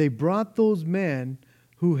 and they brought those men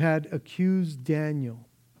who had accused Daniel,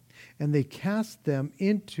 and they cast them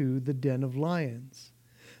into the den of lions,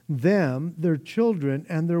 them, their children,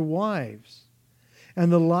 and their wives.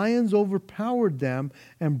 And the lions overpowered them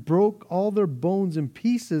and broke all their bones in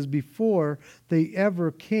pieces before they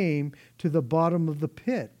ever came to the bottom of the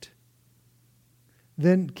pit.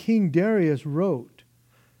 Then King Darius wrote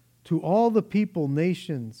to all the people,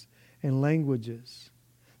 nations, and languages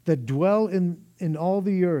that dwell in all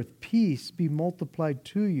the earth, peace be multiplied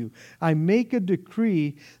to you. I make a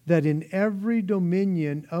decree that in every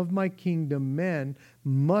dominion of my kingdom men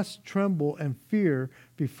must tremble and fear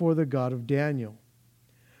before the God of Daniel.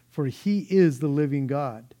 For he is the living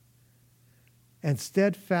God, and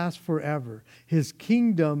steadfast forever. His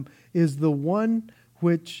kingdom is the one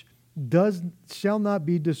which shall not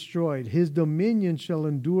be destroyed. His dominion shall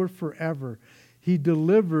endure forever. He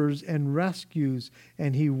delivers and rescues,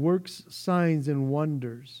 and he works signs and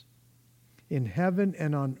wonders in heaven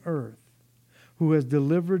and on earth, who has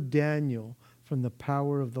delivered Daniel from the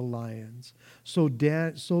power of the lions. So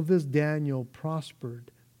this Daniel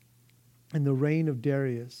prospered in the reign of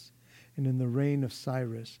Darius and in the reign of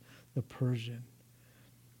Cyrus the Persian.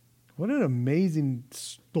 What an amazing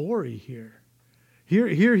story here.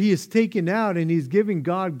 Here he is taken out and he's giving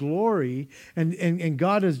God glory, and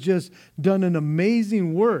God has just done an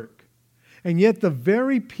amazing work. And yet the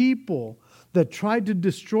very people that tried to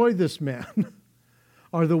destroy this man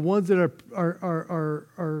are the ones that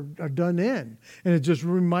are done in. And it just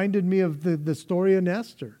reminded me of the story in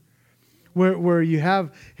Esther, where you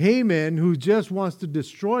have Haman who just wants to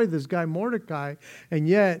destroy this guy Mordecai, and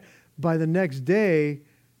yet by the next day,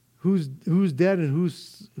 who's dead and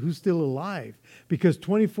who's still alive? Because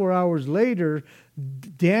 24 hours later,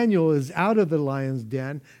 Daniel is out of the lion's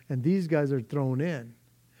den, and these guys are thrown in.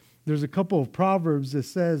 There's a couple of Proverbs that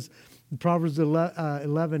says, Proverbs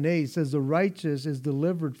 11:8 says, the righteous is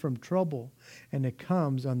delivered from trouble, and it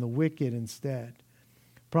comes on the wicked instead.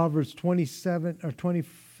 Proverbs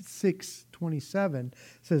 26:27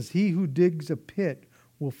 says, he who digs a pit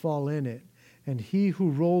will fall in it, and he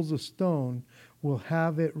who rolls a stone will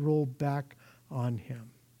have it rolled back on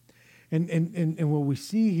him. And what we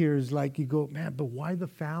see here is like you go, man, but why the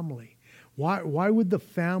family? Why would the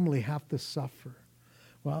family have to suffer?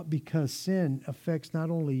 Well, because sin affects not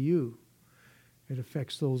only you, it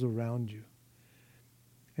affects those around you.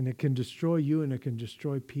 And it can destroy you, and it can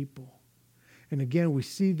destroy people. And again, we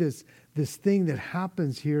see this thing that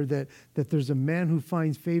happens here, that there's a man who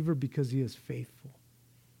finds favor because he is faithful,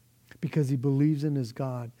 because he believes in his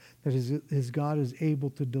God, that his God is able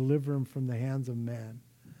to deliver him from the hands of man.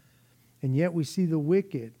 And yet we see the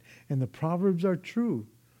wicked, and the Proverbs are true.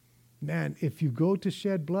 Man, if you go to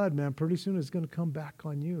shed blood, man, pretty soon it's going to come back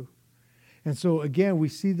on you. And so again, we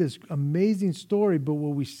see this amazing story, but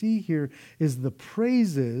what we see here is the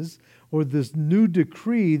praises, or this new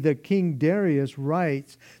decree that King Darius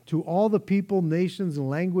writes to all the people, nations, and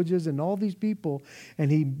languages, and all these people.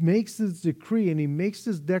 And he makes this decree, and he makes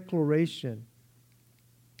this declaration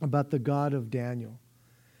about the God of Daniel,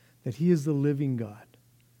 that he is the living God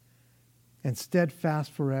and steadfast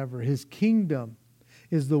forever. His kingdom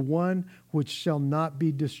is the one which shall not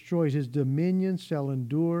be destroyed. His dominion shall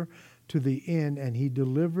endure to the end, and he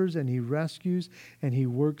delivers and he rescues and he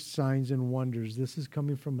works signs and wonders. This is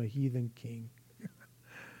coming from a heathen king.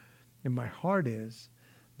 And my heart is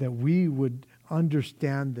that we would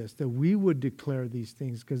understand this, that we would declare these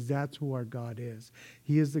things, because that's who our God is.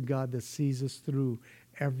 He is the God that sees us through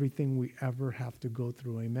everything we ever have to go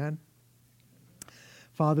through. Amen.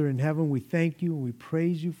 Father in heaven, we thank you and we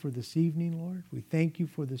praise you for this evening, Lord. We thank you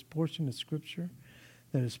for this portion of Scripture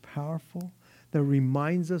that is powerful, that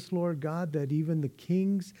reminds us, Lord God, that even the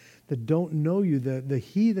kings that don't know you, the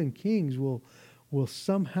heathen kings will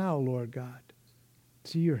somehow, Lord God,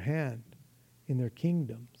 see your hand in their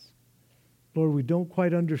kingdoms. Lord, we don't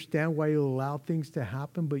quite understand why you allow things to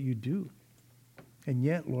happen, but you do. And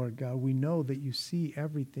yet, Lord God, we know that you see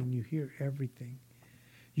everything, you hear everything.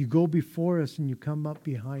 You go before us and you come up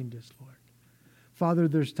behind us, Lord. Father,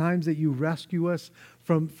 there's times that you rescue us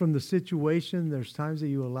from the situation. There's times that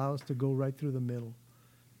you allow us to go right through the middle.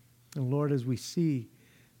 And Lord, as we see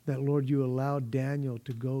that, Lord, you allowed Daniel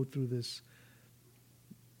to go through this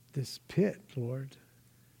pit, Lord.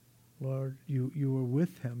 Lord, you were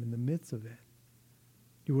with him in the midst of it.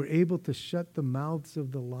 You were able to shut the mouths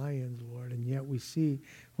of the lions, Lord. And yet we see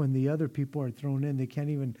when the other people are thrown in, they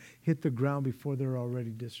can't even hit the ground before they're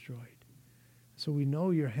already destroyed. So we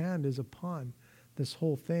know your hand is upon this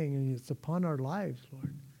whole thing, and it's upon our lives,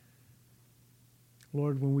 Lord.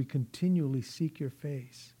 Lord, when we continually seek your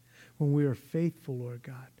face, when we are faithful, Lord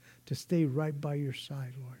God, to stay right by your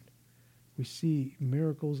side, Lord, we see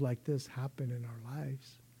miracles like this happen in our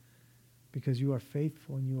lives because you are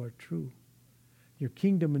faithful and you are true. Your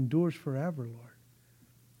kingdom endures forever, Lord,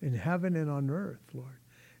 in heaven and on earth, Lord.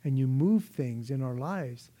 And you move things in our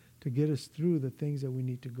lives to get us through the things that we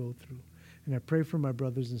need to go through. And I pray for my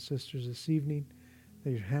brothers and sisters this evening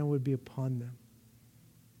that your hand would be upon them,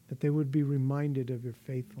 that they would be reminded of your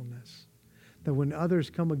faithfulness, that when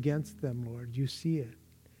others come against them, Lord, you see it,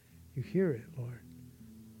 you hear it, Lord.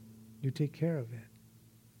 You take care of it.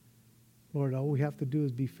 Lord, all we have to do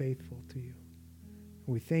is be faithful to you.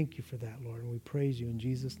 We thank you for that, Lord, and we praise you in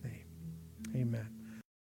Jesus' name. Amen.